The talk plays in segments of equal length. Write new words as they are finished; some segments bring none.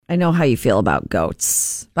I know how you feel about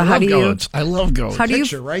goats. But I love goats. How do you?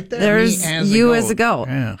 Picture right there. There's you as a goat.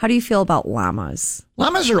 Yeah. How do you feel about llamas?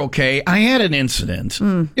 Llamas are okay. I had an incident.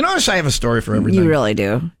 You notice I have a story for everything. You really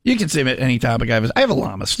do. You can say any topic I have a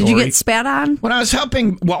llama story. Did you get spat on? When I was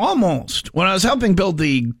helping, almost. When I was helping build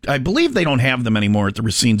I believe they don't have them anymore at the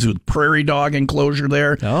Racine Zoo, the prairie dog enclosure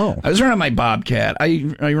there. Oh. I was running my Bobcat.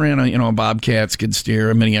 I ran a Bobcat, skid steer,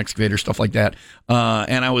 a mini excavator, stuff like that.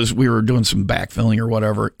 And we were doing some backfilling or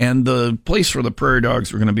whatever. And the place where the prairie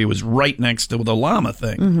dogs were going to be was right next to the llama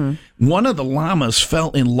thing. Mm-hmm. One of the llamas fell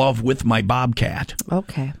in love with my Bobcat.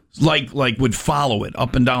 Okay. Like would follow it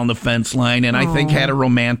up and down the fence line, and I think had a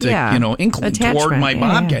romantic, inkling toward my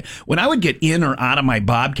Bobcat. Yeah. When I would get in or out of my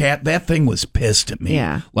Bobcat, that thing was pissed at me.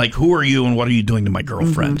 Yeah. Like, who are you and what are you doing to my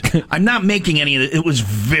girlfriend? Mm-hmm. I'm not making any of it. It was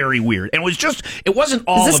very weird. And it wasn't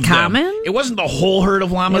all of them. Is this common? It wasn't the whole herd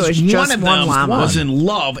of llamas. It was just one of one them llama. was in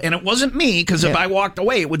love, and it wasn't me, because if I walked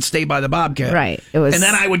away, it would stay by the Bobcat. Right. It was. And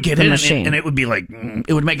then I would get in, and it would be like,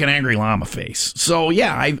 it would make an angry llama face. So,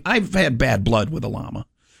 yeah, I've had bad blood with a llama.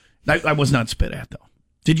 I was not spit at, though.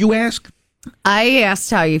 Did you ask? I asked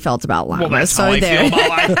how you felt about llamas. Well, that's how I feel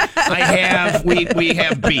about we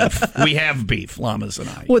have beef. We have beef, llamas and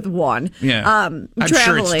I. With one. Yeah. I'm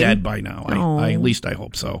sure it's dead by now. At least I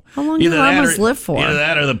hope so. How long do llamas live for? Either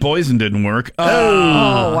that or the poison didn't work.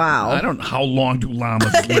 Oh, wow. I don't know. How long do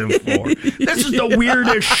llamas live for? This is the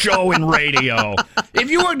weirdest show in radio. If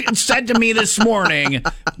you had said to me this morning,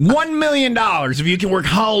 $1 million if you can work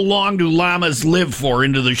how long do llamas live for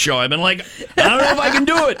into the show, I've been like, I don't know if I can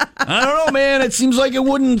do it. I don't know, man. It seems like it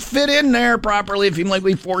wouldn't fit in there properly if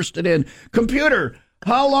we forced it in. Computer,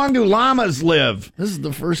 how long do llamas live? This is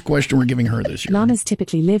the first question we're giving her this year. Llamas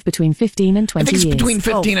typically live between 15 and 20 years. I think it's between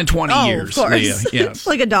 15 and 20 years. Of course. Yes.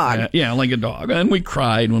 Like a dog. Yeah, like a dog. And we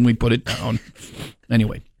cried when we put it down.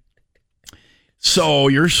 Anyway. So,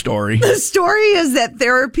 your story. The story is that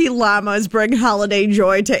therapy llamas bring holiday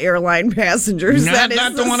joy to airline passengers. Not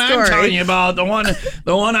the one I'm telling you about. The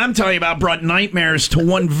one I'm telling you about brought nightmares to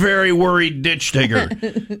one very worried ditch digger.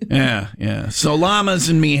 Yeah. So, llamas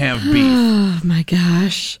and me have beef. Oh, my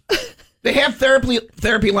gosh. They have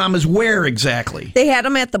therapy llamas where exactly? They had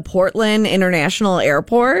them at the Portland International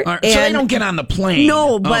Airport. So they don't get on the plane?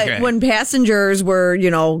 No, but when passengers were,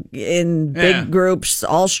 in big groups,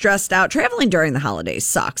 all stressed out, traveling during the holidays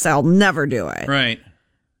sucks. I'll never do it. Right.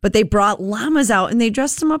 But they brought llamas out and they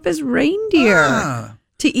dressed them up as reindeer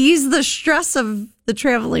to ease the stress of the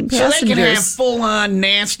traveling passengers. So they can have full-on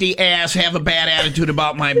nasty ass, have a bad attitude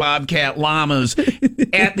about my Bobcat llamas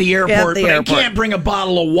at the airport, but they can't bring a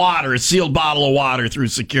bottle of water, a sealed bottle of water through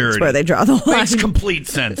security. That's where they draw the line. Makes complete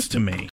sense to me.